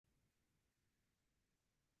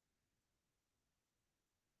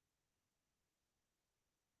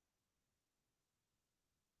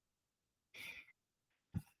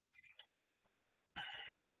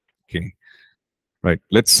Okay, right.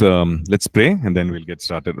 Let's pray and then we'll get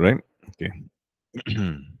started, right? Okay.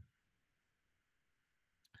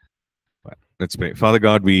 Right. Let's pray. Father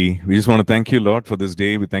God, we just want to thank you, Lord, for this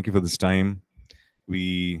day. We thank you for this time.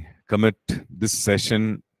 We commit this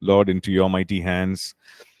session, Lord, into your mighty hands.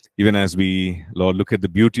 Even as we, Lord, look at the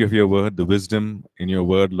beauty of your word, the wisdom in your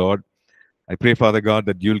word, Lord. I pray, Father God,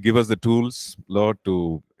 that you'll give us the tools, Lord,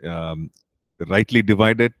 to rightly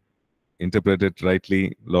divide it, interpret it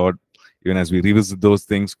rightly, Lord. Even as we revisit those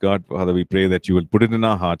things, God, Father, we pray that you will put it in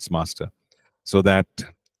our hearts, Master, so that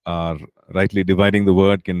our rightly dividing the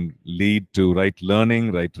word can lead to right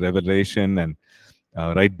learning, right revelation, and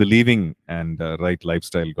right believing and right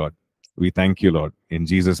lifestyle, God. We thank you, Lord. In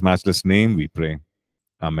Jesus' matchless name, we pray.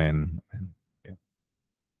 Amen. Yeah.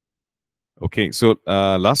 Okay, so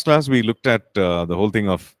last class we looked at the whole thing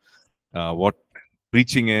of what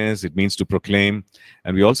preaching is. It means to proclaim.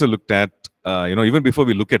 And we also looked at, even before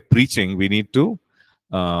we look at preaching, we need to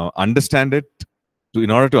understand it. In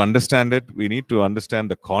order to understand it, we need to understand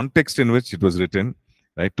the context in which it was written,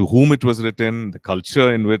 right? To whom it was written, the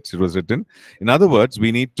culture in which it was written. In other words,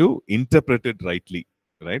 we need to interpret it rightly,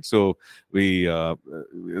 right? So the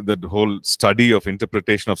whole study of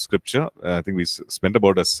interpretation of scripture, I think we spent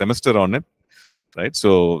about a semester on it, right?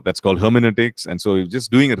 So that's called hermeneutics. And so we're just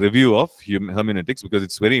doing a review of hermeneutics because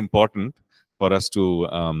it's very important for us to,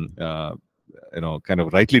 kind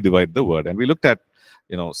of rightly divide the word. And we looked at,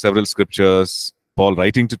 several scriptures, Paul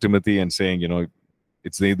writing to Timothy and saying,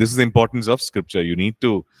 this is the importance of scripture. You need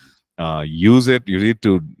to use it. You need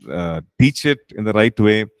to teach it in the right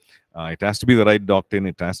way. It has to be the right doctrine.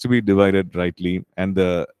 It has to be divided rightly. And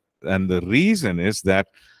the reason is that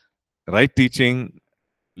right teaching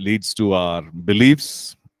leads to our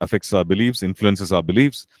beliefs, affects our beliefs, influences our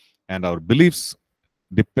beliefs, and our beliefs,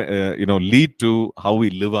 lead to how we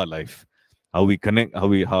live our life, how we connect,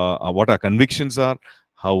 what our convictions are,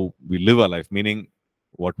 how we live our life, meaning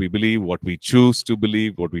what we believe, what we choose to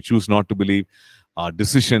believe, what we choose not to believe, our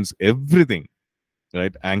decisions, everything,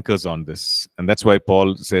 right, anchors on this. And that's why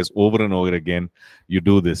Paul says over and over again, you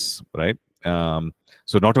do this, right?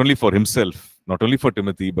 So not only for himself, not only for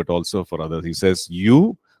Timothy, but also for others. He says,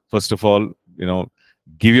 you, first of all,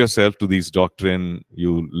 give yourself to these doctrine,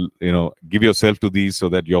 give yourself to these so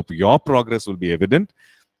that your progress will be evident.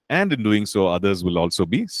 And in doing so, others will also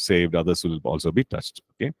be saved. Others will also be touched.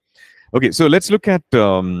 Okay. Okay. So let's look at,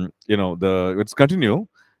 let's continue.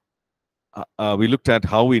 We looked at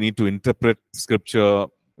how we need to interpret scripture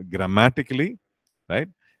grammatically, right?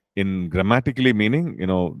 In grammatically meaning,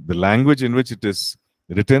 the language in which it is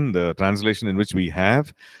written, the translation in which we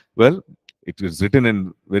have, well, it is written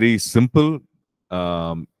in very simple,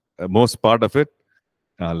 most part of it,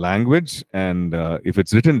 language. And if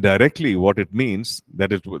it's written directly, what it means,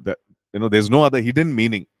 there's no other hidden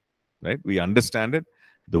meaning, right? We understand it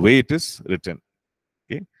the way it is written.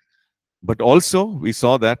 Okay. But also, we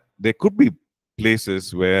saw that there could be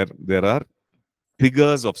places where there are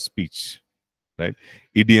figures of speech, right?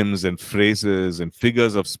 Idioms and phrases and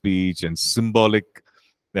figures of speech and symbolic,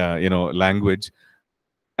 language.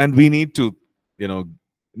 And we need to,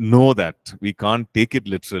 know that we can't take it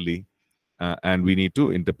literally, and we need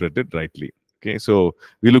to interpret it rightly. Okay, so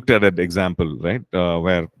we looked at an example, right,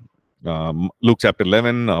 where Luke chapter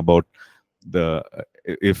 11 about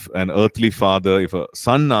if an earthly father, if a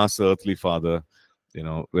son asks earthly father,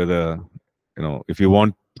 whether, if you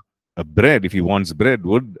want if he wants bread,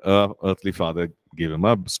 would earthly father give him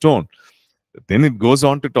a stone? Then it goes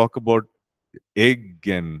on to talk about egg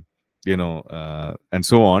and, and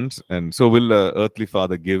so on. And so will earthly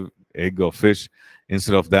father give egg or fish?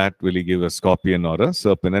 Instead of that, will he give a scorpion or a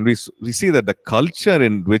serpent? And we see that the culture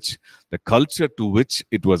to which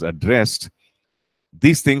it was addressed,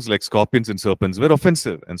 these things like scorpions and serpents were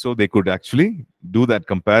offensive. And so they could actually do that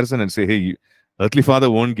comparison and say, hey, earthly father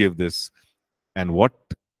won't give this. And what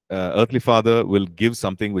earthly father will give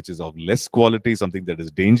something which is of less quality, something that is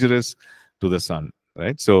dangerous to the son,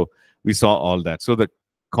 right? So we saw all that. So the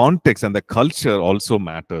context and the culture also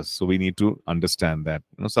matters. So we need to understand that.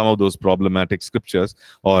 Some of those problematic scriptures,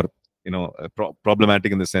 or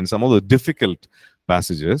problematic in the sense, some of the difficult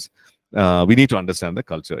passages, we need to understand the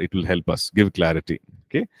culture. It will help us give clarity.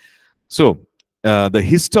 Okay, so the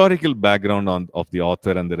historical background of the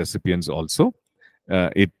author and the recipients also,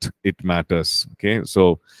 it matters. Okay,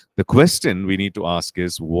 so the question we need to ask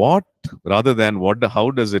is what, rather than what, how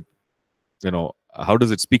does it, how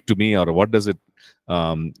does it speak to me, or what does it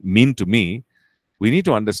mean to me? We need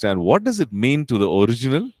to understand what does it mean to the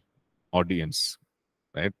original audience,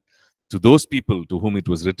 right? To those people to whom it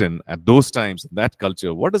was written at those times, that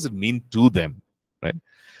culture, what does it mean to them, right?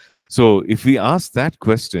 So if we ask that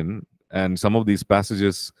question, and some of these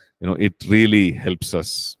passages, it really helps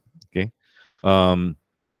us. Okay. Um,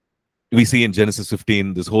 we see in Genesis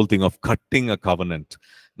 15 this whole thing of cutting a covenant.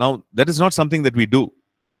 Now, that is not something that we do,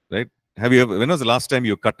 right? Have you ever, when was the last time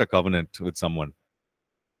you cut a covenant with someone?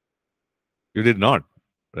 You did not,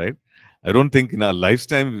 right? I don't think in our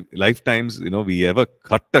lifetimes, we ever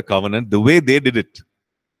cut a covenant the way they did it,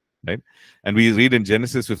 right? And we read in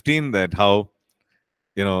Genesis 15 that how,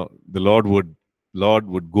 the Lord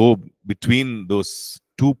would go between those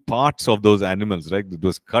two parts of those animals, right? It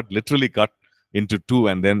was literally cut into two,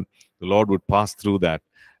 and then the Lord would pass through that.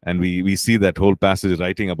 And we see that whole passage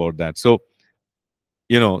writing about that. So,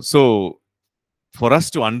 so for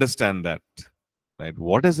us to understand that, right,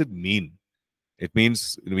 what does it mean? It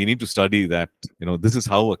means we need to study that, this is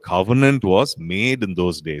how a covenant was made in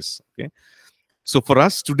those days. Okay. So for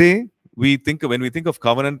us today, when we think of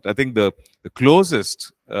covenant, I think the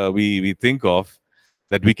closest we think of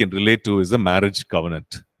that we can relate to is the marriage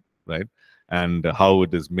covenant, right? And how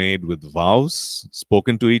it is made with vows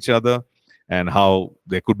spoken to each other, and how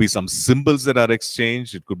there could be some symbols that are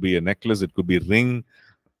exchanged. It could be a necklace, it could be a ring.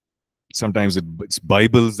 Sometimes it's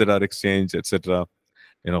Bibles that are exchanged, etc.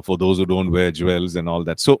 For those who don't wear jewels and all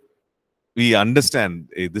that. So we understand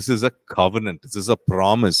this is a covenant, this is a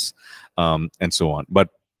promise, and so on. But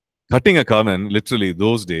cutting a covenant, literally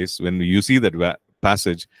those days, when you see that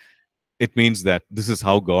passage, it means that this is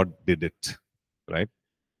how God did it, right?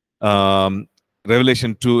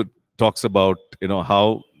 Revelation 2 talks about,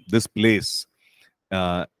 how this place,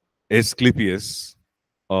 Asclepius,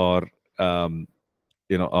 or, Pergamum,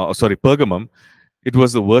 it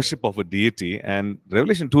was the worship of a deity. And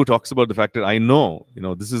Revelation 2 talks about the fact that I know,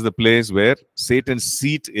 this is the place where Satan's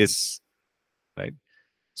seat is, right?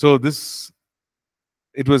 So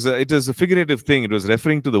it is a figurative thing. It was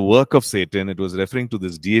referring to the work of Satan. It was referring to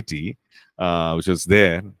this deity, which was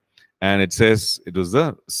there. And it says it was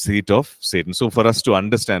the seat of Satan. So for us to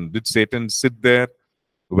understand, did Satan sit there?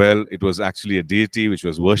 Well, it was actually a deity which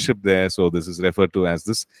was worshipped there. So this is referred to as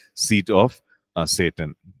this seat of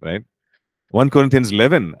Satan, right? 1 Corinthians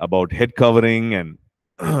 11 about head covering, and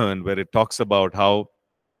and where it talks about how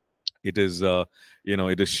it is,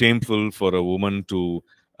 it is shameful for a woman to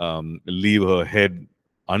leave her head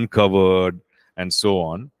uncovered, and so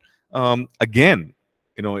on. Again,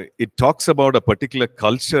 it talks about a particular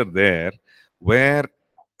culture there where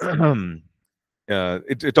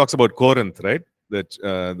it talks about Corinth, right? That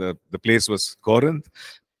the place was Corinth.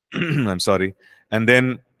 I'm sorry. And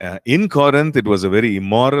then in Corinth, it was a very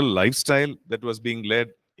immoral lifestyle that was being led.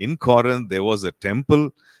 In Corinth, there was a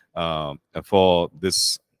temple for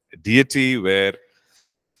this deity where,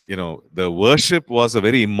 the worship was a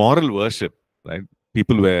very immoral worship, right?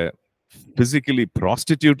 People were physically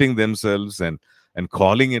prostituting themselves and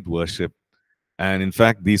calling it worship. And in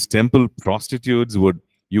fact, these temple prostitutes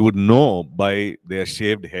you would know by their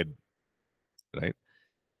shaved head, right?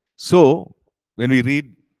 So when we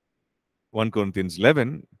read 1 Corinthians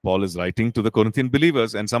 11, Paul is writing to the Corinthian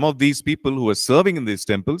believers, and some of these people who were serving in these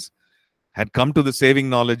temples had come to the saving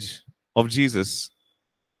knowledge of Jesus,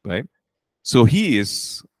 right? So he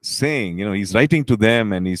is saying, he's writing to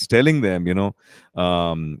them and he's telling them,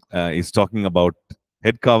 he's talking about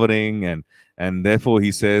head covering, and therefore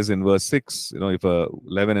he says in verse 6, if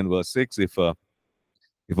 11 and verse 6, if a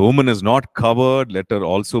woman is not covered, let her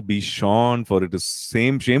also be shorn, for it is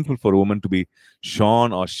shameful for a woman to be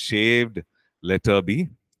shorn or shaved, let her be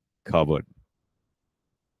covered.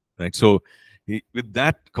 Right? So with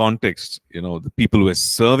that context, the people were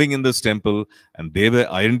serving in this temple and they were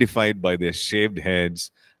identified by their shaved heads,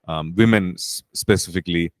 women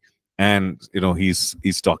specifically, and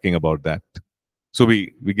he's talking about that. So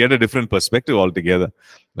we get a different perspective altogether,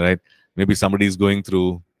 right? Maybe somebody is going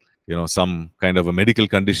through some kind of a medical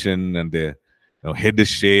condition and their head is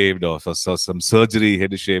shaved, or for some surgery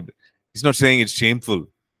head is shaved. He's not saying it's shameful.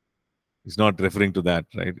 He's not referring to that,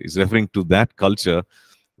 right? He's referring to that culture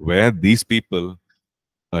where these people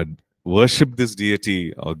worship this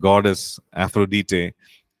deity or goddess Aphrodite,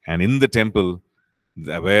 and in the temple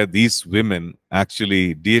where these women,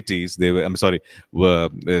 actually deities, were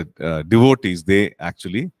devotees, they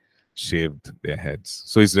actually shaved their heads.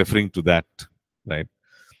 So he's referring to that, right?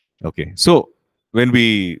 Okay, so when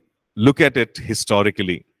we look at it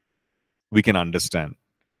historically, we can understand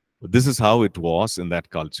this is how it was in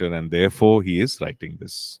that culture, and therefore he is writing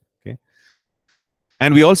this. Okay,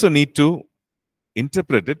 and we also need to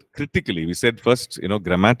interpret it critically. We said first,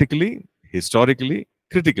 grammatically, historically,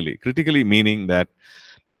 critically. Critically meaning that,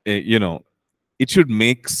 it should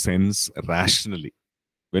make sense rationally.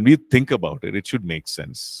 When we think about it, it should make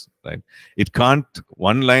sense. right? It can't,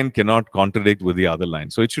 one line cannot contradict with the other line.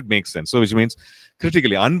 So it should make sense. So which means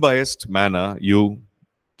critically, unbiased manner, you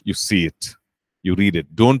see it, you read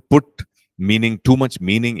it. Don't put meaning, too much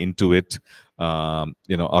meaning into it,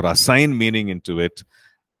 or assign meaning into it,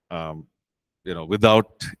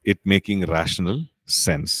 without it making rational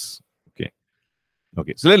sense.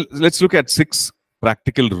 Okay. So let's look at 6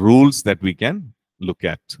 practical rules that we can look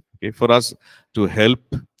at. Okay, for us to help,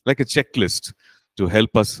 like a checklist, to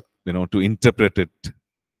help us, to interpret it,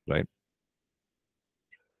 right?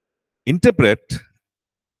 Interpret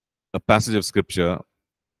a passage of scripture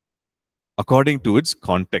according to its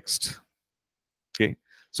context. Okay.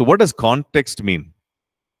 So what does context mean?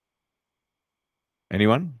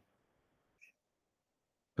 Anyone?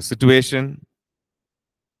 A situation?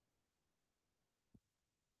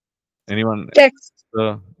 Anyone? Text.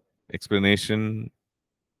 The explanation?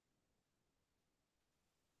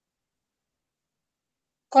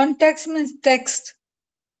 Context means text.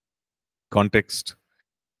 Context.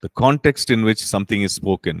 The context in which something is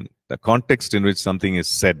spoken. The context in which something is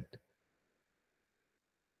said.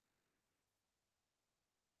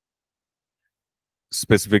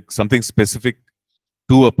 Something specific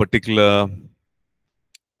to a particular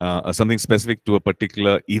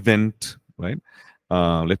event, right?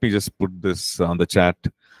 Let me just put this on the chat.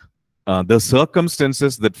 The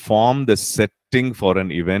circumstances that form the setting for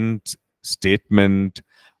an event, statement,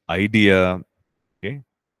 idea, okay,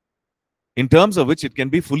 in terms of which it can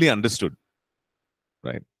be fully understood,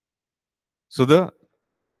 right? So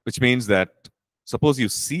which means that suppose you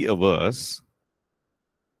see a verse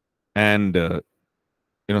and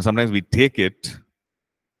sometimes we take it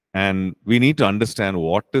and we need to understand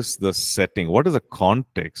what is the setting, what is the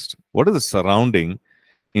context, what is the surrounding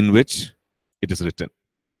in which it is written.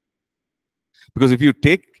 Because if you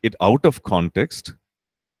take it out of context,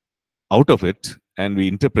 out of it, and we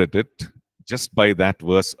interpret it just by that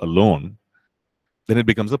verse alone, then it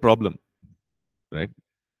becomes a problem, right?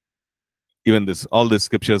 Even all the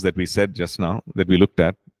scriptures that we said just now, that we looked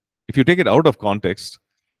at, if you take it out of context,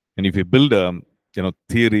 and if you build a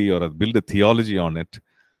theory or build a theology on it,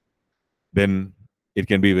 then it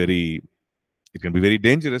can be very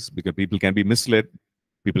dangerous, because people can be misled,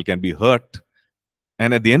 people can be hurt,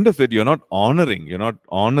 and at the end of it, you're not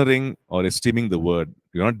honoring or esteeming the word.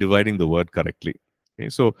 You're not dividing the word correctly. Okay,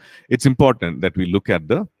 so it's important that we look at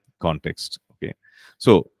the context. Okay,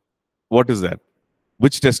 so what is that?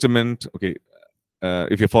 Which testament? Okay,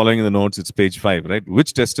 if you're following in the notes, it's page 5, right?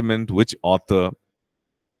 Which testament? Which author?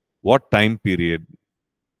 What time period?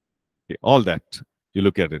 Okay, all that, you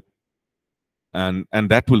look at it, and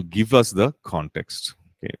that will give us the context.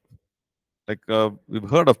 Okay, like we've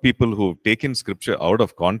heard of people who've taken scripture out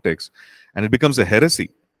of context, and it becomes a heresy.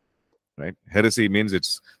 Right? Heresy means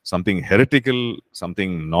it's something heretical,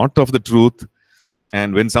 something not of the truth.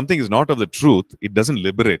 And when something is not of the truth, it doesn't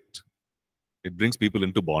liberate. It brings people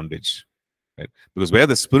into bondage. Right? Because where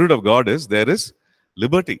the Spirit of God is, there is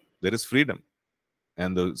liberty, there is freedom.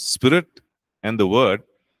 And the Spirit and the Word,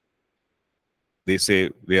 they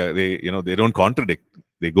say they don't contradict.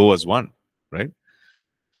 They go as one, right?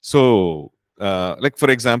 So, like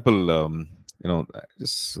for example,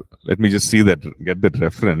 just let me just get that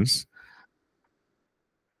reference.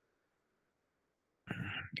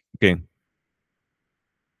 Okay.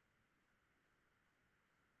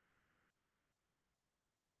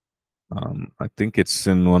 I think it's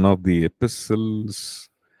in one of the epistles.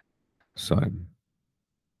 Sorry.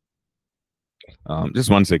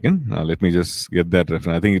 Just one second. Let me just get that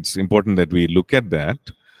reference. I think it's important that we look at that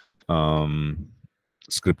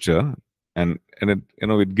scripture, and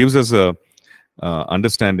it gives us a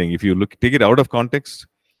understanding. If you take it out of context,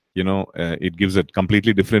 it gives a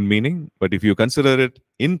completely different meaning. But if you consider it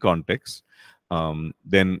in context,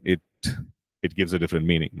 then it gives a different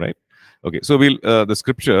meaning, right? Okay, so the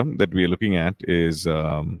scripture that we are looking at is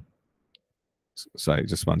sorry,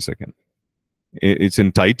 just one second. It's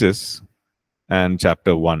in Titus and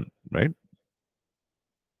chapter 1, right?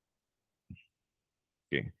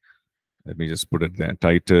 Okay, let me just put it there.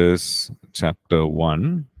 Titus chapter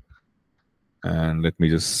 1, and let me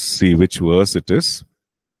just see which verse it is.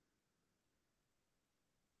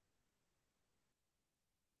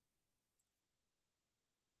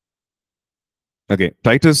 Okay,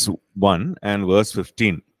 Titus 1 and verse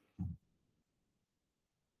 15.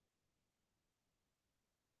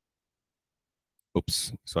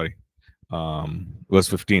 Oops, sorry. Verse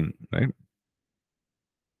 15, right?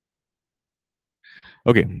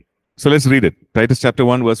 Okay, so let's read it. Titus chapter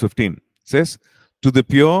 1, verse 15 says, "To the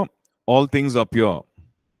pure, all things are pure.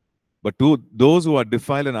 But to those who are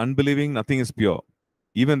defiled and unbelieving, nothing is pure.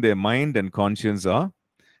 Even their mind and conscience are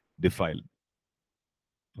defiled.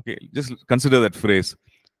 Okay, just consider that phrase.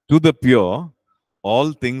 To the pure,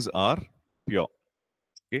 all things are pure.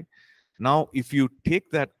 Okay. Now, if you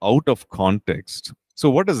take that out of context, so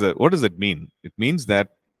what does it? What does it mean? It means that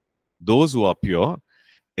those who are pure,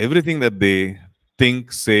 everything that they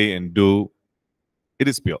think, say, and do, it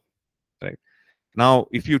is pure. Right. Now,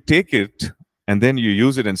 if you take it and then you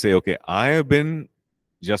use it and say, okay, I have been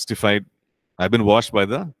justified, I've been washed by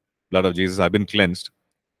the blood of Jesus, I've been cleansed.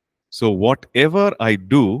 So whatever I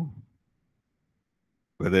do,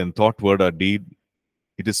 whether in thought, word, or deed,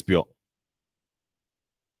 it is pure.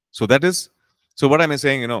 So that is, so what am I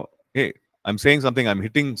saying? Hey, I'm saying something, I'm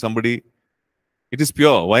hitting somebody, it is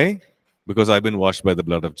pure. Why? Because I've been washed by the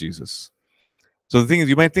blood of Jesus. So the thing is,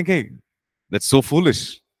 you might think, hey, that's so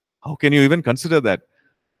foolish. How can you even consider that?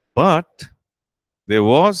 But there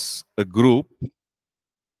was a group,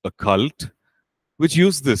 a cult, which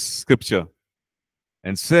used this scripture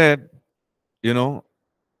and said,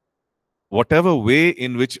 whatever way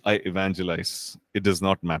in which I evangelize, it does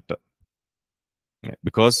not matter.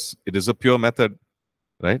 Because it is a pure method,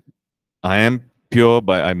 right? I am pure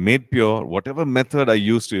I'm made pure. Whatever method I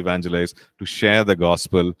use to evangelize, to share the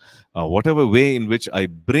gospel, whatever way in which I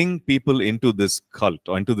bring people into this cult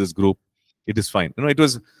or into this group, it is fine.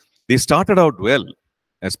 They started out well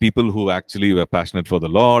as people who actually were passionate for the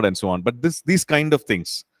Lord and so on. But these kind of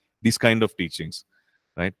things, these kind of teachings,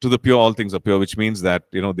 right? To the pure, all things are pure, which means that,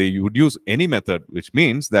 they would use any method, which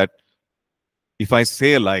means that if I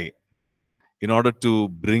say a lie, in order to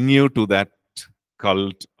bring you to that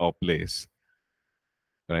cult or place,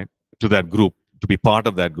 right, to that group, to be part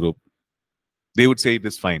of that group, they would say it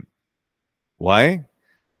is fine. Why?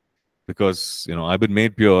 Because, I've been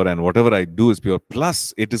made pure and whatever I do is pure.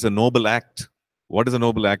 Plus, it is a noble act. What is a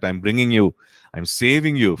noble act? I'm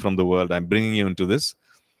saving you from the world. I'm bringing you into this,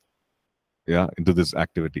 into this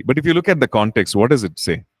activity. But if you look at the context, what does it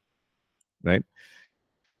say? Right?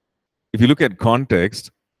 If you look at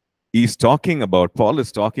context, Paul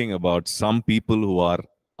is talking about some people who are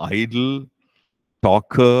idle,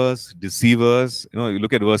 talkers, deceivers. You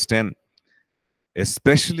look at verse 10,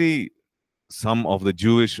 especially some of the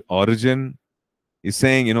Jewish origin. Is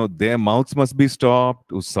saying, their mouths must be stopped,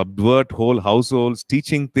 to subvert whole households,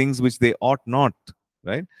 teaching things which they ought not,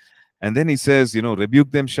 right? And then he says,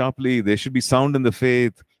 rebuke them sharply. They should be sound in the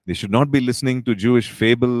faith. They should not be listening to Jewish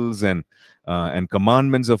fables and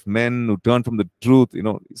commandments of men who turn from the truth.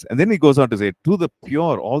 And then he goes on to say, to the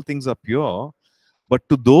pure, all things are pure, but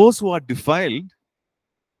to those who are defiled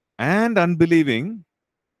and unbelieving,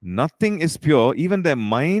 nothing is pure. Even their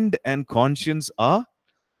mind and conscience are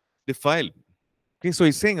defiled. Okay, so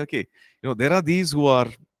he's saying, okay, there are these who are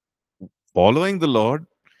following the Lord,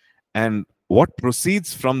 and what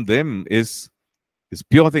proceeds from them is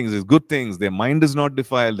pure things, is good things. Their mind is not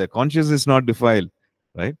defiled, their conscience is not defiled,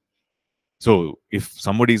 right? So if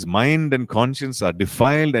somebody's mind and conscience are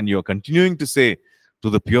defiled and you're continuing to say,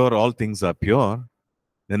 to the pure, all things are pure,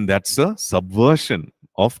 then that's a subversion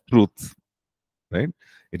of truth, right?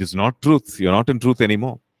 It is not truth. You're not in truth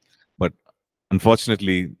anymore. But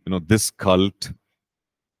unfortunately, this cult,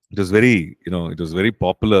 it was very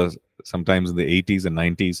popular sometimes in the 80s and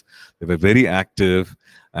 90s. They were very active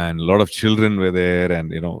and a lot of children were there,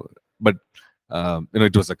 and but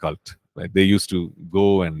it was a cult, right? They used to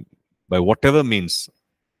go and by whatever means,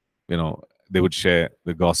 they would share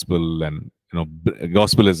the gospel, and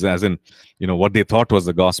gospel is as in what they thought was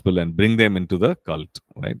the gospel, and bring them into the cult,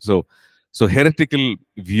 right? So heretical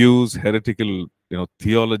views, heretical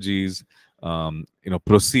theologies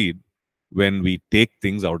proceed when we take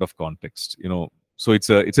things out of context. So it's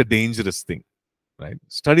a dangerous thing, right?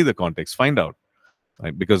 Study the context, find out,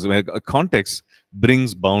 right? Because when a context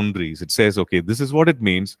brings boundaries, it says, okay, this is what it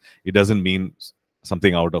means. It doesn't mean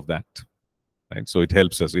something out of that, right? So it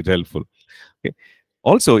helps us. It's helpful. Okay.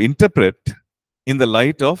 Also interpret in the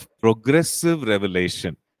light of progressive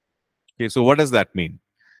revelation. Okay, so what does that mean?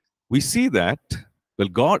 We see that, well,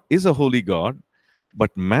 God is a holy God,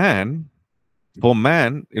 but for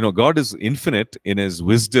man, God is infinite in his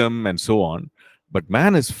wisdom and so on, but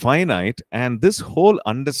man is finite, and this whole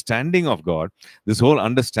understanding of God, this whole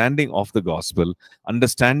understanding of the gospel,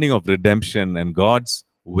 understanding of redemption and God's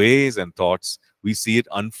ways and thoughts, we see it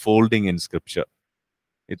unfolding in Scripture.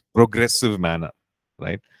 It's progressive manner,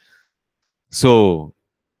 right? So,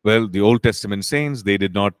 well, the Old Testament saints, they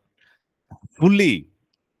did not fully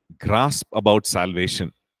grasp about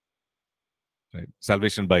salvation, right?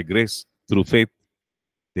 Salvation by grace through faith.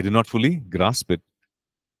 They did not fully grasp it.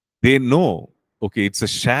 They know, okay, it's a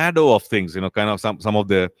shadow of things, kind of some of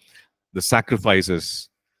the sacrifices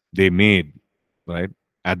they made, right,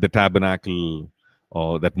 at the tabernacle,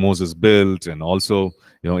 or that Moses built, and also,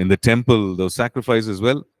 in the temple, those sacrifices.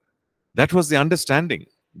 Well, that was the understanding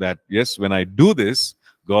that, yes, when I do this,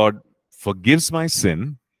 God forgives my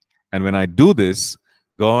sin. And when I do this,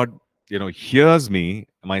 God, hears me.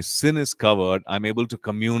 My sin is covered. I'm able to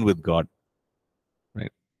commune with God.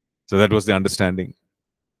 Right. So that was the understanding.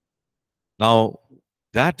 Now,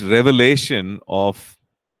 that revelation of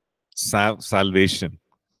salvation,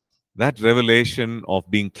 that revelation of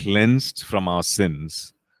being cleansed from our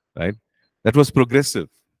sins, right? That was progressive,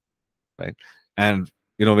 right? And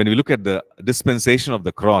when we look at the dispensation of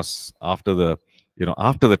the cross after the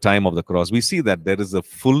time of the cross, we see that there is a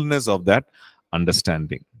fullness of that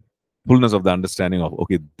understanding, fullness of the understanding of,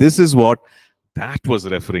 okay, this is what that was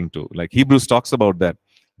referring to. Like Hebrews talks about that.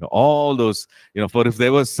 All those, for if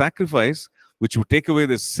there was sacrifice which would take away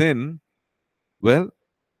the sin, well,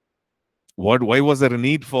 why was there a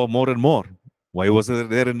need for more and more? Why was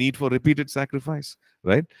there a need for repeated sacrifice?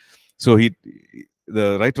 Right? So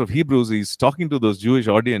the writer of Hebrews, he's talking to those Jewish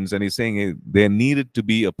audience, and he's saying, hey, there needed to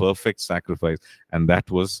be a perfect sacrifice, and that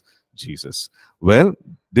was Jesus. Well,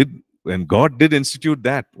 and God did institute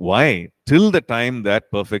that. Why? Till the time that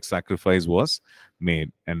perfect sacrifice was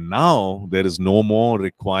made. And now there is no more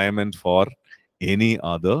requirement for any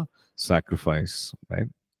other sacrifice. Right?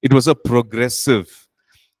 It was a progressive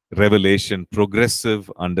revelation,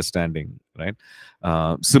 progressive understanding, right?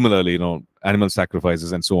 Similarly, animal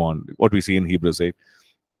sacrifices and so on, what we see in Hebrews 8,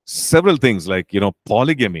 several things like,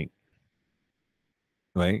 polygamy,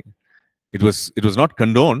 right? It was not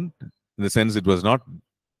condoned, in the sense it was not,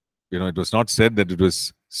 it was not said that it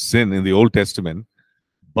was sin in the Old Testament,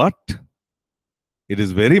 but it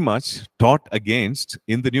is very much taught against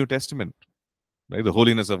in the New Testament. Right? The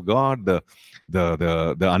holiness of God, the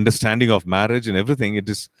understanding of marriage and everything, it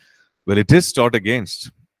is taught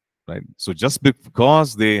against. Right? So just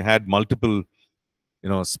because they had multiple,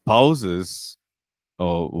 spouses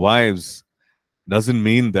or wives, doesn't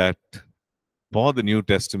mean that for the New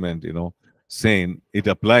Testament, saying it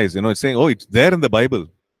applies. It's saying, oh, it's there in the Bible.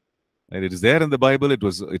 Right? It is there in the Bible. It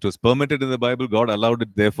was permitted in the Bible. God allowed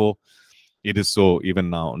it. Therefore, it is so even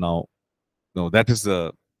now. Now, no, that is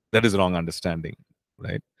wrong understanding,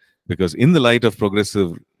 right? Because in the light of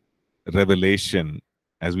progressive revelation,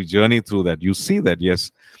 as we journey through that, you see that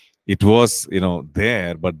yes, it was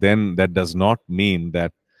there, but then that does not mean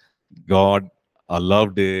that God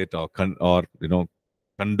allowed it or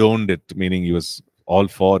condoned it, meaning he was all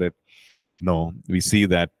for it. No, we see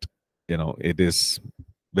that it is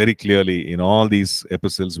very clearly in all these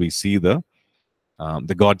epistles we see the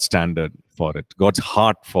God standard for it, God's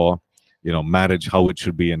heart for marriage, how it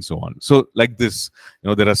should be, and so on. So like this,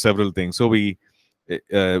 there are several things. So we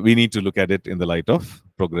need to look at it in the light of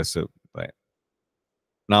progressive. Right?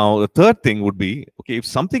 Now, the third thing would be, okay, if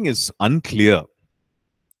something is unclear,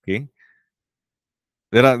 okay,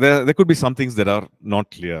 there could be some things that are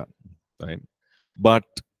not clear, right? But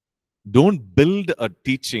don't build a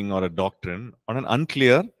teaching or a doctrine on an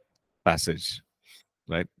unclear passage,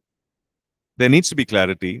 right? There needs to be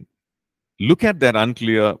clarity. Look at that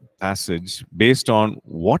unclear passage based on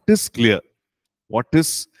what is clear, what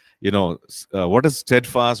is what is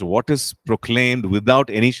steadfast, what is proclaimed without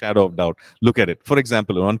any shadow of doubt. Look at it. For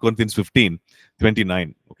example, 1 Corinthians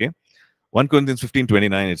 15:29. Okay, 1 Corinthians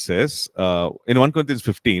 15:29. It says in 1 Corinthians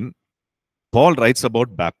 15, Paul writes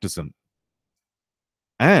about baptism,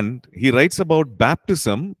 and he writes about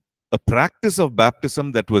baptism, a practice of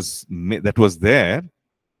baptism that was there,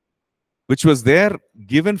 which was there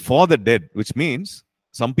given for the dead, which means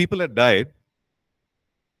some people had died,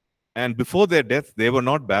 and before their death, they were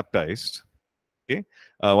not baptized. Okay,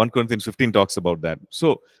 1 Corinthians 15 talks about that.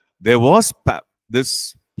 So there was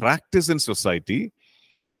this practice in society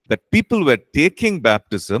that people were taking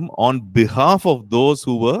baptism on behalf of those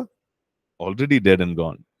who were already dead and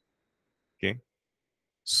gone. Okay,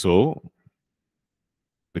 so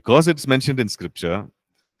because it's mentioned in Scripture,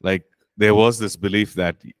 like there was this belief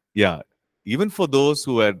that, yeah, even for those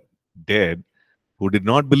who are dead, who did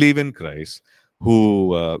not believe in Christ,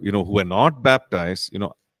 who who were not baptized,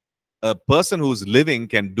 a person who's living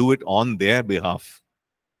can do it on their behalf,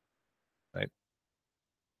 right?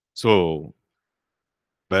 So,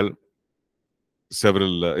 well,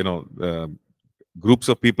 several groups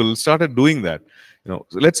of people started doing that. So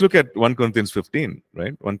let's look at 1 Corinthians 15,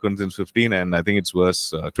 right? 1 Corinthians 15, and I think it's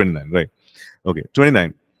verse 29, right? Okay,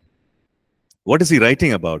 29. What is he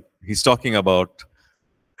writing about? He's talking about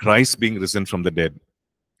Christ being risen from the dead.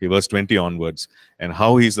 Okay, verse 20 onwards, and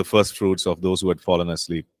how he's the first fruits of those who had fallen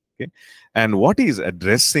asleep. Okay, and what he's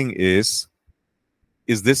addressing is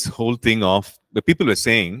this whole thing of the people were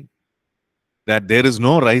saying that there is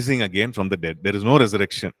no rising again from the dead. There is no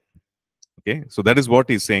resurrection. Okay, so that is what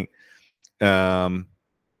he's saying.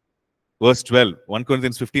 Verse 12, 1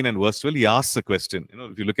 Corinthians 15 and verse 12, he asks a question.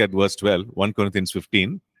 If you look at verse 12, 1 Corinthians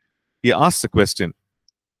 15, he asks a question.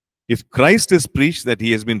 If Christ is preached that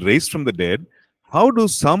he has been raised from the dead, how do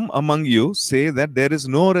some among you say that there is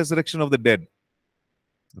no resurrection of the dead?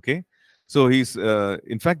 Okay, so he's,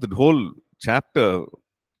 in fact, the whole chapter,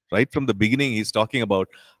 right from the beginning, he's talking about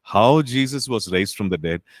how Jesus was raised from the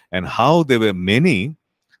dead and how there were many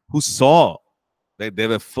who saw that there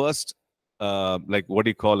were first, like what do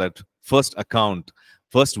you call it, first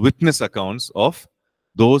witness accounts of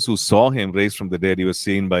those who saw him raised from the dead. He was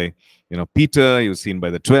seen by, Peter, he was seen by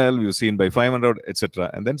the 12, he was seen by 500, etc.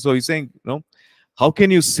 And then so he's saying, how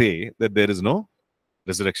can you say that there is no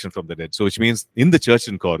resurrection from the dead? So which means in the church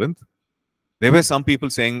in Corinth, there were some people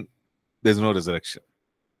saying there's no resurrection.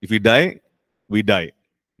 If we die, we die.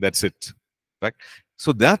 That's it. Right?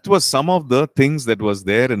 So that was some of the things that was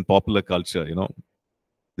there in popular culture.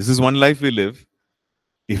 This is one life we live.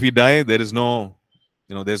 If we die, there is no,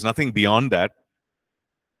 there's nothing beyond that.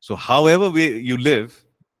 So however you live,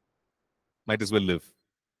 might as well live.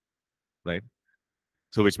 Right?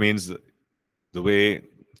 So which means the way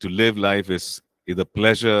to live life is either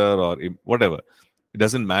pleasure or whatever. It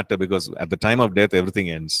doesn't matter, because at the time of death, everything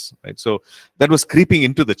ends. Right? So that was creeping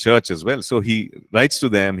into the church as well. So he writes to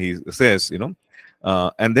them, he says,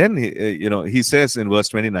 and then, he says in verse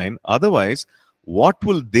 29, otherwise, what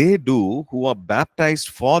will they do who are baptized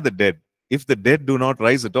for the dead? If the dead do not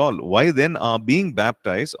rise at all, why then are they being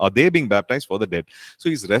baptized for the dead? So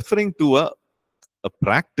he's referring to a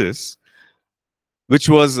practice which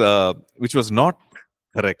was not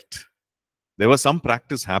correct. There was some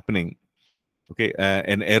practice happening, okay,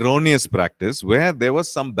 an erroneous practice where there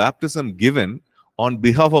was some baptism given on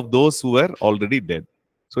behalf of those who were already dead.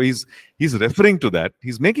 So he's referring to that.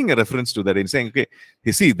 He's making a reference to that and saying, okay,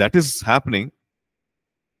 you see, that is happening.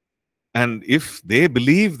 And if they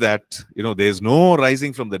believe that, there's no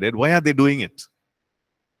rising from the dead, why are they doing it?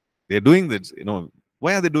 They're doing this,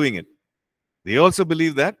 why are they doing it? They also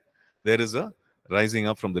believe that there is a rising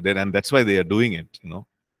up from the dead, and that's why they are doing it,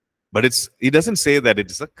 But he doesn't say that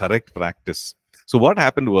it is a correct practice. So what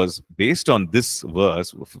happened was, based on this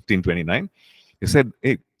verse, 15:29, he said,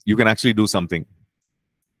 hey, you can actually do something.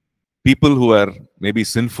 People who are maybe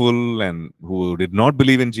sinful and who did not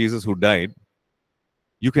believe in Jesus, who died,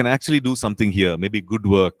 you can actually do something here, maybe good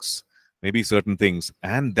works, maybe certain things,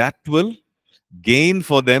 and that will gain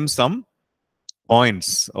for them some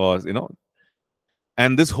points, or,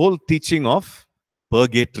 and this whole teaching of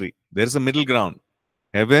purgatory, there's a middle ground.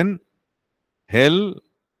 Heaven, hell,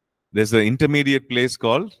 there's an intermediate place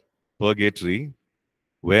called purgatory,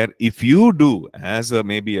 where if you do,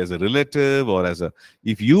 maybe as a relative or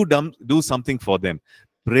if you do something for them,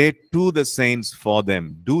 pray to the saints for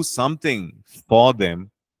them, do something for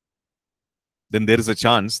them, then there is a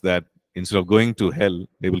chance that instead of going to hell,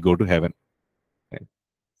 they will go to heaven. Right?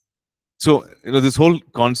 So, this whole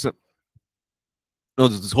concept,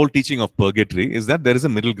 this whole teaching of purgatory is that there is a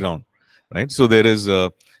middle ground, right? So there is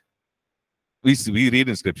we read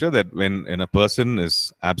in scripture that when a person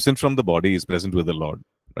is absent from the body, he is present with the Lord,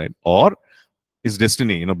 right? Or his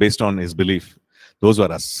destiny, based on his belief. Those who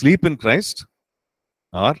are asleep in Christ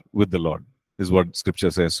are with the Lord, is what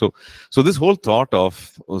scripture says. So this whole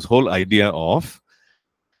this whole idea of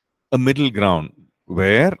a middle ground,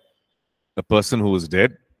 where a person who is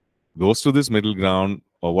dead goes to this middle ground,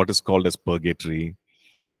 or what is called as purgatory,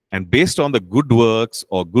 and based on the good works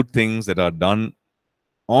or good things that are done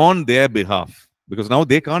on their behalf, because now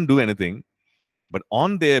they can't do anything, but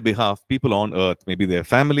on their behalf, people on earth, maybe their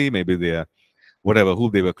family, maybe their whatever, who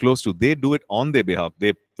they were close to, they do it on their behalf.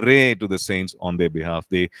 They pray to the saints on their behalf.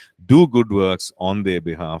 They do good works on their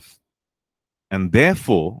behalf. And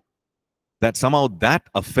therefore, that somehow that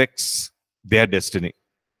affects their destiny,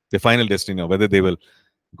 their final destiny, or whether they will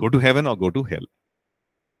go to heaven or go to hell.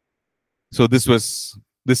 So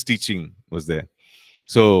this teaching was there.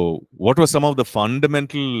 So what were some of the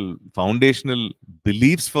foundational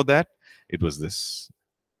beliefs for that? It was this,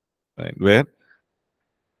 right? Where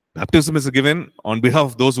baptism is given on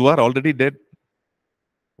behalf of those who are already dead.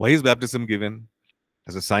 Why is baptism given?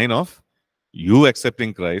 As a sign of you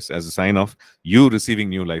accepting Christ, as a sign of you receiving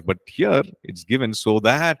new life. But here it's given so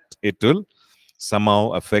that it will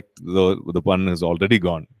somehow affect the one who is already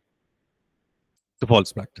gone. It's a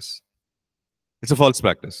false practice. It's a false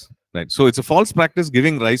practice, right? So it's a false practice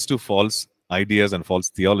giving rise to false ideas and false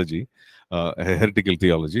theology, heretical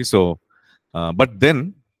theology. So, but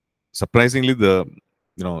then, surprisingly,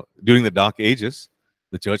 during the Dark Ages,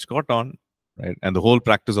 the church caught on. right? And the whole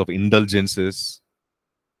practice of indulgences,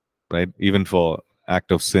 right? Even for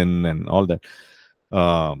act of sin and all that,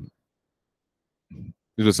 um,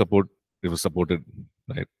 it was support. It was supported,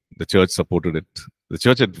 right? The church supported it. The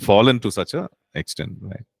church had fallen to such a extent,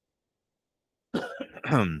 right?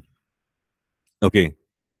 Okay.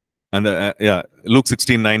 And yeah, Luke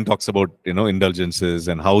 16:9 talks about indulgences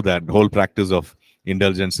and how that whole practice of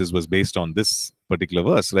indulgences was based on this particular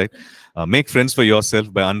verse, right? Make friends for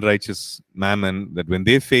yourself by unrighteous mammon, that when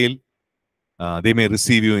they fail, they may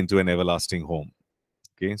receive you into an everlasting home.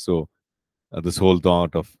 Okay, so this whole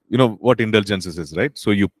thought of what indulgences is, right?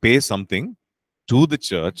 So you pay something to the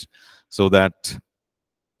church so that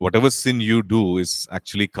whatever sin you do is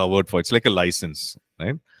actually covered for. It's like a license,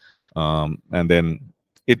 right? And then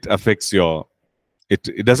it affects your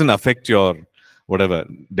it doesn't affect your whatever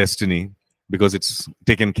destiny, because it's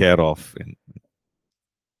taken care of.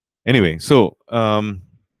 Anyway, so Paul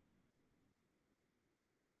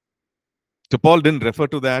didn't refer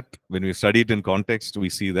to that. When we study it in context, we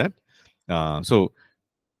see that. So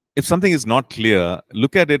if something is not clear,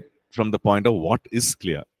 look at it from the point of what is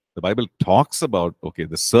clear. The Bible talks about, okay,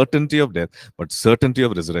 the certainty of death, but certainty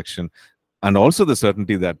of resurrection, and also the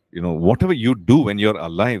certainty that whatever you do when you're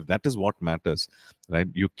alive, that is what matters, right?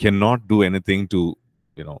 You cannot do anything to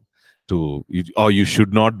or you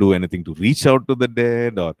should not do anything to reach out to the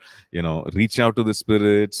dead, or reach out to the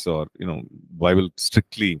spirits, or Bible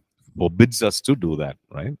strictly forbids us to do that,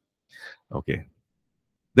 right? Okay.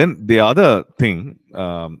 Then the other thing,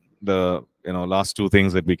 the last two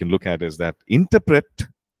things that we can look at is that interpret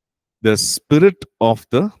the spirit of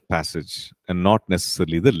the passage and not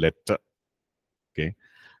necessarily the letter. Okay.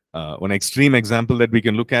 One extreme example that we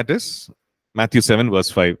can look at is Matthew 7,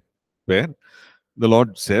 verse 5, where the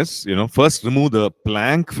Lord says, first remove the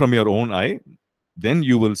plank from your own eye, then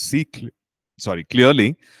you will see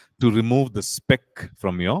clearly to remove the speck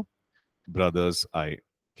from your brother's eye.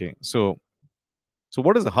 Okay. So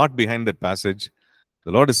what is the heart behind that passage?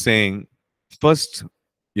 The Lord is saying, first,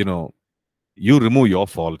 you remove your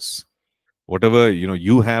faults. Whatever,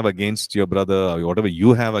 you have against your brother, or whatever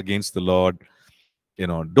you have against the Lord,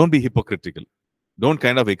 don't be hypocritical. Don't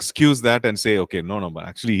kind of excuse that and say, okay, no, but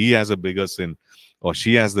actually he has a bigger sin, or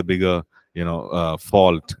she has the bigger,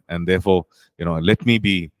 fault. And therefore, let me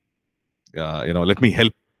be, let me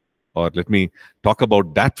help, or let me talk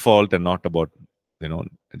about that fault and not about,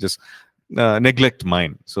 just neglect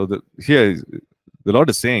mine. So here the Lord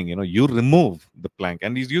is saying, you remove the plank,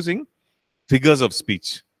 and he's using figures of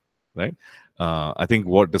speech, right? I think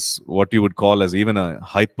what you would call as even a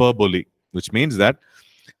hyperbole, which means that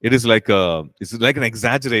it's like an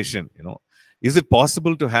exaggeration. Is it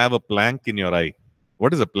possible to have a plank in your eye?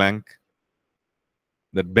 What is a plank?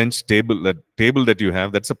 That bench table, that table that you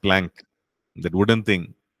have, that's a plank. That wooden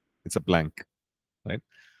thing, it's a plank, right?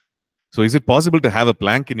 So is it possible to have a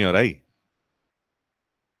plank in your eye?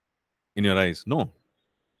 In your eyes? No.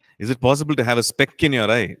 Is it possible to have a speck in your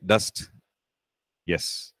eye? Dust?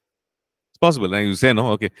 Yes. It's possible. Now you say, no,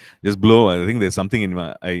 okay, just blow. I think there's something in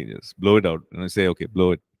my eye. Just blow it out. And I say, okay,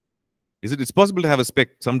 blow it. It's possible to have a speck,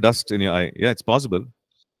 some dust in your eye? Yeah, it's possible.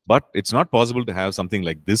 But it's not possible to have something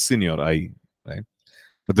like this in your eye, right?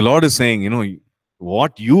 But the Lord is saying,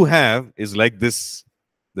 what you have is like this.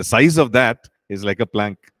 The size of that is like a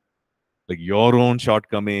plank. Like your own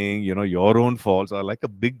shortcoming, your own faults are like a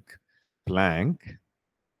big plank.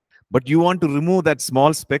 But you want to remove that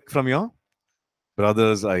small speck from your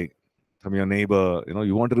brother's eye, from your neighbor.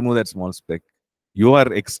 You want to remove that small speck. You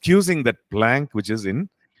are excusing that plank which is in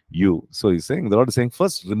you. So the Lord is saying,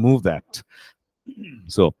 first remove that.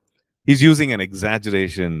 So he's using an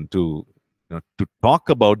exaggeration to talk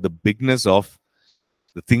about the bigness of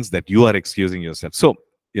the things that you are excusing yourself. So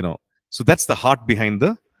so that's the heart behind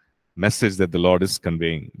the message that the Lord is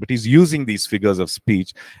conveying. But he's using these figures of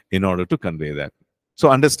speech in order to convey that. So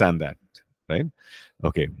understand that, right?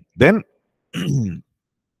 Okay. Then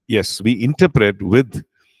yes, we interpret with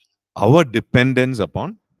our dependence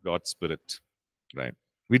upon God's Spirit, right?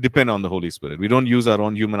 We depend on the Holy Spirit. We don't use our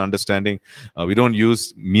own human understanding. We don't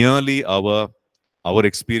use merely our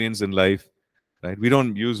experience in life, right? We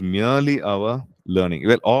don't use merely our learning.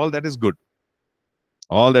 Well, all that is good.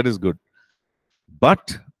 All that is good.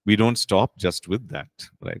 But we don't stop just with that,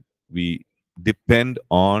 right? We depend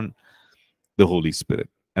on the Holy Spirit.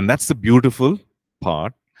 And that's the beautiful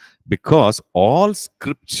part, because all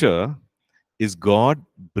scripture is God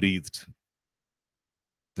breathed,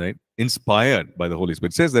 right? Inspired by the Holy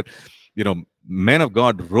Spirit. It says that, men of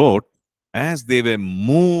God wrote as they were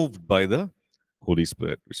moved by the Holy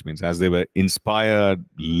Spirit, which means as they were inspired,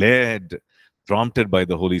 led, prompted by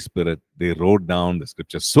the Holy Spirit, they wrote down the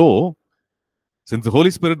scripture. So Since the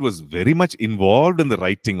Holy Spirit was very much involved in the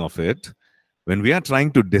writing of it, when we are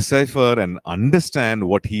trying to decipher and understand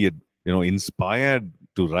what he had, inspired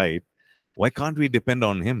to write, why can't we depend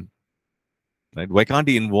on him? Right? Why can't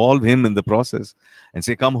he involve him in the process and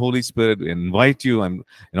say, "Come, Holy Spirit, invite you.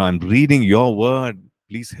 I'm reading your word.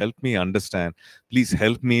 Please help me understand. Please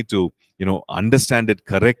help me to, understand it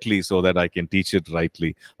correctly so that I can teach it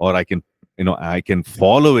rightly, or I can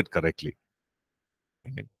follow it correctly."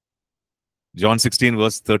 Okay. John 16,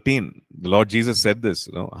 verse 13, the Lord Jesus said this.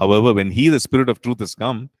 However, when he, the Spirit of truth, has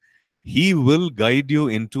come, he will guide you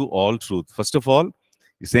into all truth. First of all,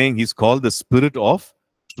 he's saying he's called the Spirit of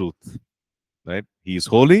truth. Right? He is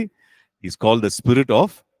holy. He's called the Spirit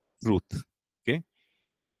of truth. Okay.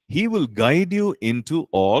 He will guide you into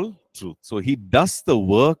all truth. So he does the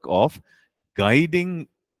work of guiding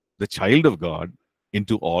the child of God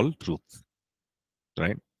into all truth.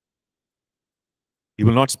 Right? He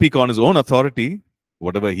will not speak on his own authority.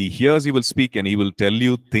 Whatever he hears, he will speak, and he will tell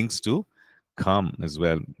you things to come as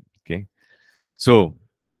well. Okay. So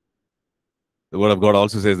the word of God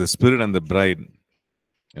also says the Spirit and the bride,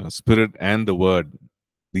 Spirit and the word,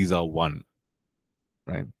 these are one.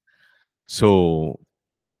 Right? So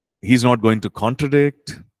he's not going to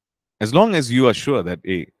contradict. As long as you are sure that,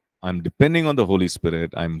 hey, I'm depending on the Holy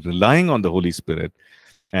Spirit, I'm relying on the Holy Spirit,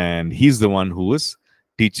 and he's the one who is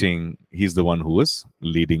teaching, he's the one who is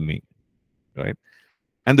leading me. Right?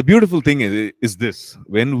 And the beautiful thing is this: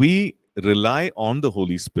 when we rely on the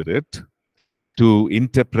Holy Spirit to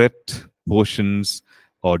interpret portions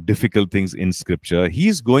or difficult things in Scripture,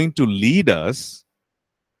 he's going to lead us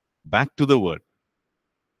back to the Word.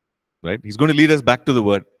 Right? He's going to lead us back to the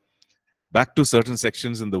Word, back to certain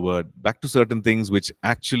sections in the Word, back to certain things which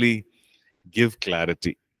actually give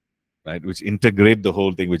clarity, right? Which integrate the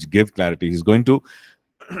whole thing, which give clarity. He's going to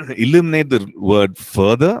illuminate the Word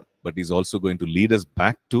further, but he's also going to lead us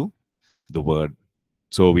back to the Word.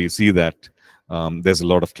 So we see that there's a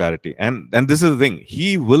lot of clarity. And this is the thing.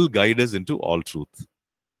 He will guide us into all truth.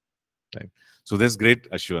 Right? So there's great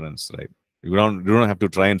assurance, right? You don't have to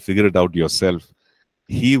try and figure it out yourself.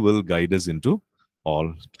 He will guide us into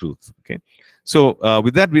all truth. Okay. So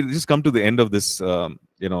with that, we'll just come to the end of this,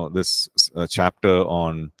 this chapter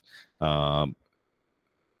on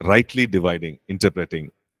rightly dividing, interpreting.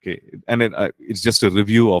 Okay. And it's just a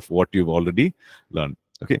review of what you've already learned.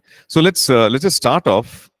 Okay. So let's just start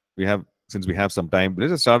off. Since we have some time,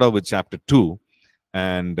 let's just start off with chapter 2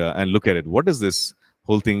 and look at it. What is this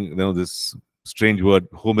whole thing? This strange word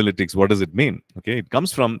homiletics. What does it mean? Okay, it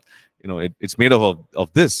comes from it's made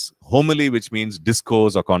of this homily, which means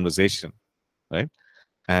discourse or conversation, right?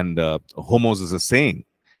 And homos is a saying,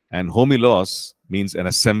 and homilos means an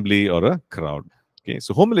assembly or a crowd. Okay,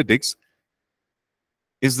 so homiletics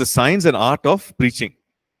is the science and art of preaching.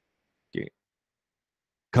 Okay,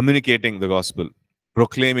 communicating the gospel,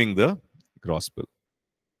 proclaiming the gospel,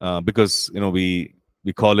 because we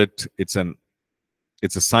call it it's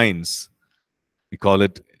a science. We call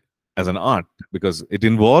it as an art because it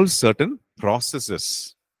involves certain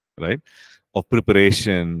processes, right, of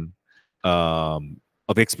preparation,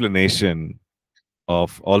 of explanation,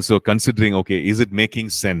 of also considering, okay, is it making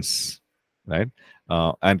sense, right?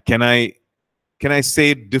 And can I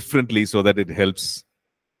say it differently so that it helps,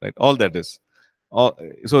 right? All that is.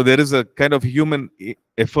 So there is a kind of human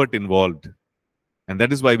effort involved, and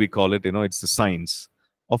that is why we call it, it's the science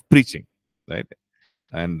of preaching, right?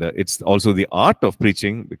 And it's also the art of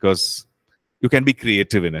preaching because you can be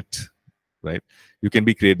creative in it, right? You can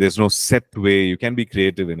be creative. There's no set way. You can be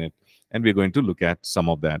creative in it. And we're going to look at some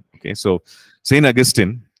of that. Okay, so St.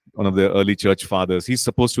 Augustine, one of the early church fathers, he's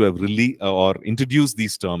supposed to have really or introduced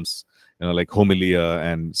these terms, like homilia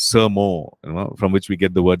and sermo, from which we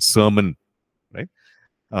get the word sermon, right?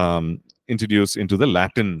 Introduced into the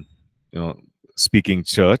Latin, speaking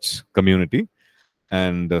church community,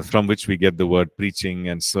 and from which we get the word preaching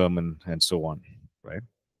and sermon and so on, right?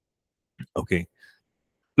 Okay.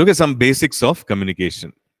 Look at some basics of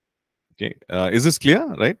communication. Okay, is this clear?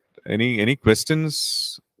 Right? Any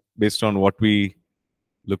questions based on what we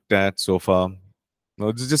looked at so far?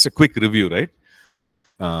 No, this is just a quick review, right?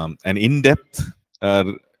 An in-depth,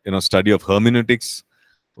 study of hermeneutics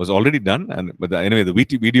was already done, but anyway, the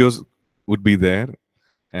videos would be there,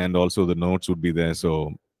 and also the notes would be there.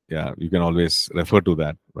 So yeah, you can always refer to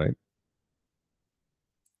that, right?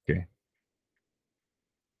 Okay.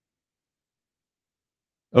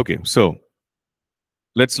 Okay, so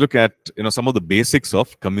let's look at some of the basics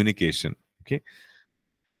of communication. Okay,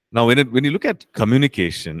 now when you look at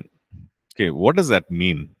communication, okay, what does that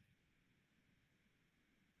mean?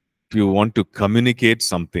 If you want to communicate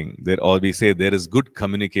something, or we say there is good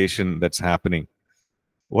communication that's happening,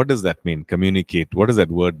 What does that mean? Communicate. What does that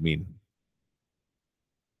word mean?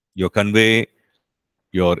 You convey,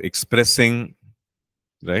 you're expressing,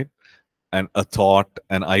 right? And a thought,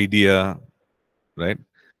 an idea, right?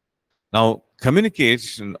 Now,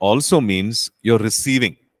 communication also means you're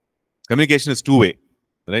receiving. Communication is two-way,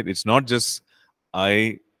 right? It's not just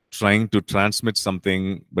I trying to transmit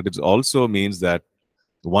something, but it also means that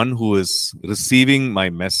the one who is receiving my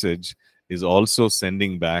message is also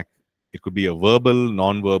sending back. It could be a verbal,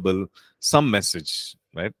 non-verbal, some message,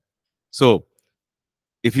 right? So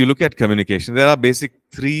if you look at communication, there are basic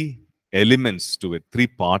three elements to it, three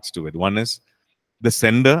parts to it. One is the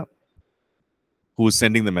sender who is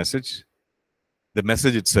sending the message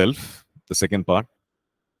itself, the second part.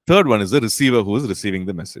 Third one is the receiver who is receiving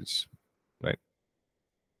the message, right?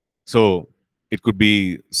 So it could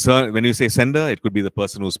be, when you say sender, it could be the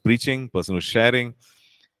person who's preaching, person who's sharing,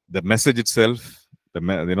 the message itself,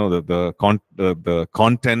 the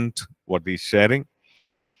content, what he's sharing,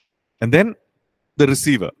 and then the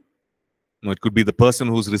receiver. It could be the person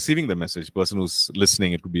who's receiving the message, person who's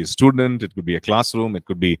listening. It could be a student, it could be a classroom, it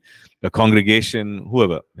could be a congregation,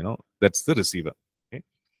 whoever, that's the receiver. Okay?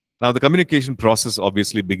 Now, the communication process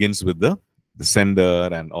obviously begins with the sender,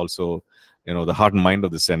 and also, the heart and mind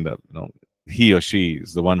of the sender. He or she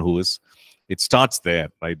is the one who is, it starts there,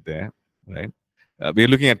 right there, right? We're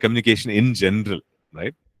looking at communication in general,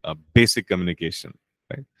 right? Basic communication,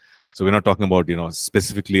 right? So we're not talking about,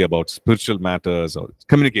 specifically about spiritual matters or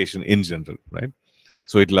communication in general, right?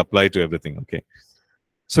 So it'll apply to everything, okay?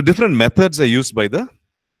 So different methods are used by the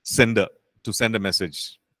sender to send a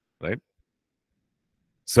message, right?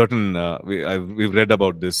 Certain, we've read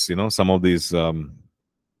about this, some of these,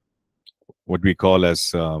 what we call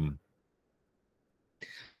as,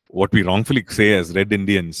 what we wrongfully say as Red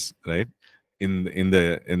Indians, right? In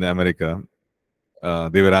America,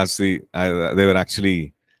 they were actually,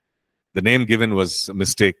 the name given was a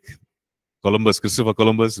mistake. Christopher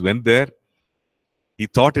Columbus went there. He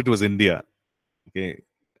thought it was India, okay,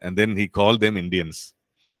 and then he called them Indians.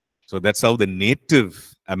 So that's how the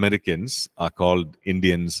Native Americans are called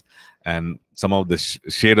Indians, and some of the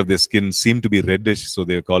shade of their skin seem to be reddish, so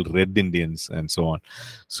they're called Red Indians, and so on.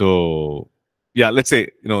 So, yeah, let's say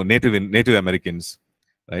Native Americans,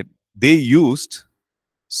 right? They used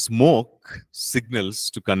smoke signals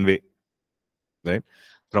to convey, right,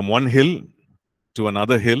 from one hill to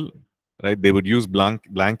another hill, right? They would use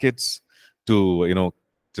blankets to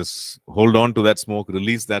just hold on to that smoke,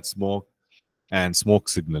 release that smoke, and smoke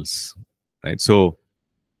signals, right? So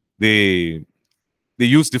they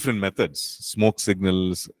use different methods, smoke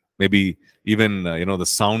signals, maybe even the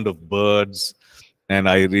sound of birds. And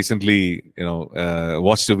I recently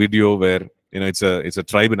watched a video where it's a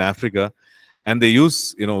tribe in Africa, and they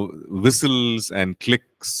use whistles and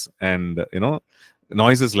clicks and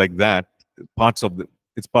noises like that.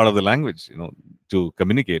 It's part of the language to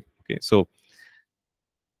communicate. Okay, so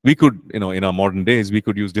we could, in our modern days, we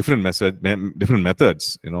could use different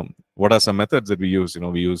methods. What are some methods that we use?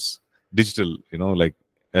 We use digital, like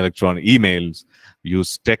electronic emails. We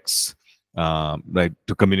use texts, right,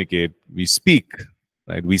 to communicate. We speak,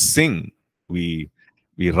 right? We sing. We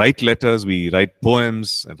write letters. We write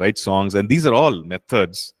poems and write songs, and these are all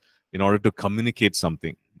methods in order to communicate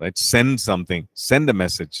something, right? Send something, send a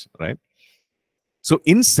message, right? So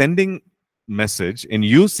in sending message, in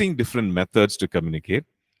using different methods to communicate,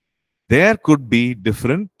 there could be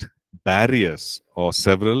different barriers or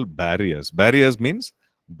several barriers. Barriers means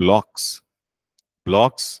blocks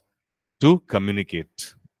to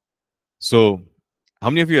communicate. So how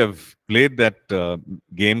many of you have played that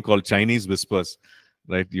game called Chinese Whispers,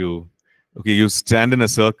 right? You stand in a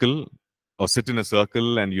circle or sit in a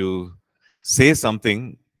circle and you say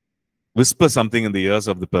something, whisper something in the ears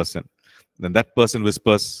of the person. Then that person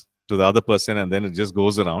whispers to the other person, and then it just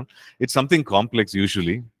goes around. It's something complex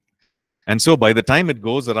usually. And so by the time it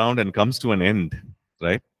goes around and comes to an end,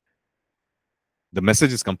 right, the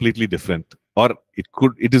message is completely different. Or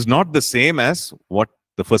it is not the same as what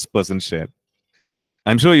the first person shared.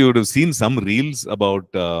 I'm sure you would have seen some reels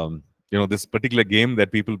about this particular game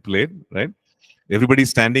that people played, right?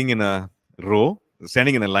 Everybody's standing in a row,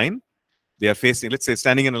 standing in a line. They are facing, let's say,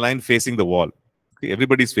 standing in a line facing the wall. Okay,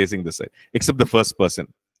 everybody's facing this side, except the first person.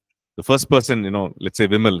 The first person, let's say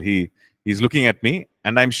Vimal, he's looking at me,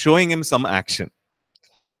 and I'm showing him some action.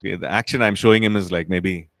 Okay, the action I'm showing him is like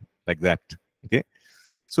maybe like that. Okay,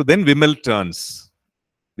 so then Vimal turns.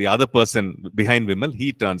 The other person behind Vimal,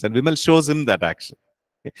 he turns, and Vimal shows him that action.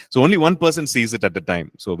 Okay? So only one person sees it at a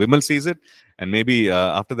time. So Vimal sees it, and maybe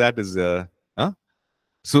after that is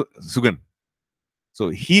Sugan. So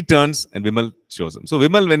he turns and Vimal shows him. So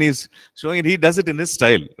Vimal, when he's showing it, he does it in his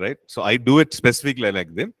style, right? So I do it specifically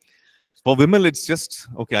like them. For Vimal, it's just,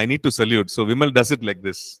 okay, I need to salute. So Vimal does it like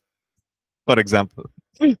this, for example,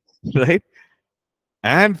 right?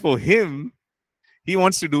 And for him, he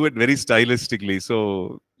wants to do it very stylistically.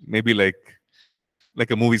 So maybe like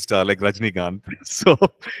a movie star, like Rajnikant. So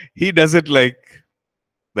he does it like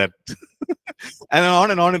that. And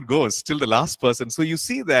on it goes till the last person. So you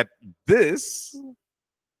see that this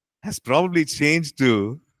has probably changed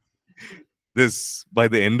to this by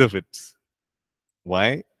the end of it.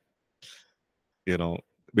 Why? You know,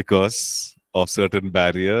 because of certain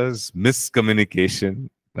barriers, miscommunication,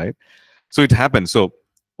 right? So it happens. So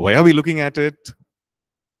why are we looking at it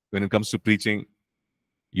when it comes to preaching?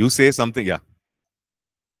 You say something, yeah.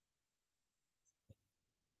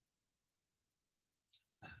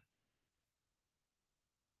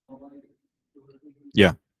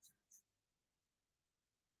 Yeah.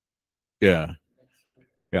 Yeah.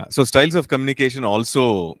 Yeah. So styles of communication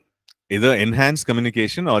also either enhance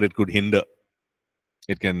communication or it could hinder.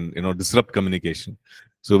 It can, disrupt communication.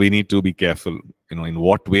 So we need to be careful, in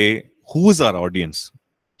what way, who is our audience.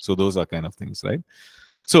 So those are kind of things, right?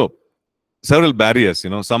 So several barriers,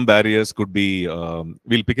 some barriers could be,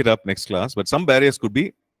 we'll pick it up next class, but some barriers could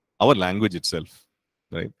be our language itself,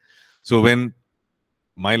 right? So when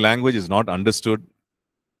my language is not understood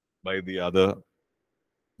by the other,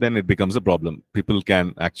 then it becomes a problem. People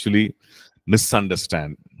can actually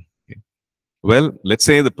misunderstand. Okay. Well, let's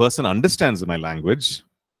say the person understands my language,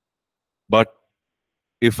 but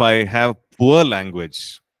if I have poor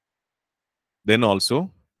language, then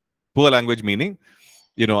also poor language meaning,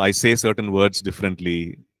 I say certain words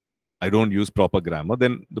differently, I don't use proper grammar,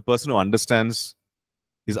 then the person who understands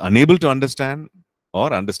is unable to understand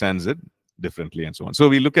or understands it differently and so on. So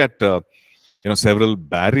we look at, several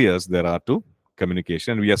barriers there are to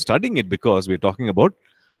communication. We are studying it because we're talking about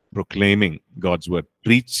proclaiming God's word,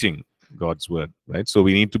 preaching God's word, right? So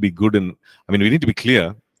we need to be good in, we need to be clear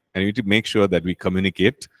and we need to make sure that we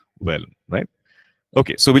communicate well, right?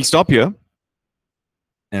 Okay, so we'll stop here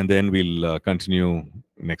and then we'll continue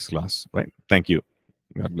next class, right? Thank you.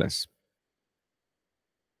 God bless.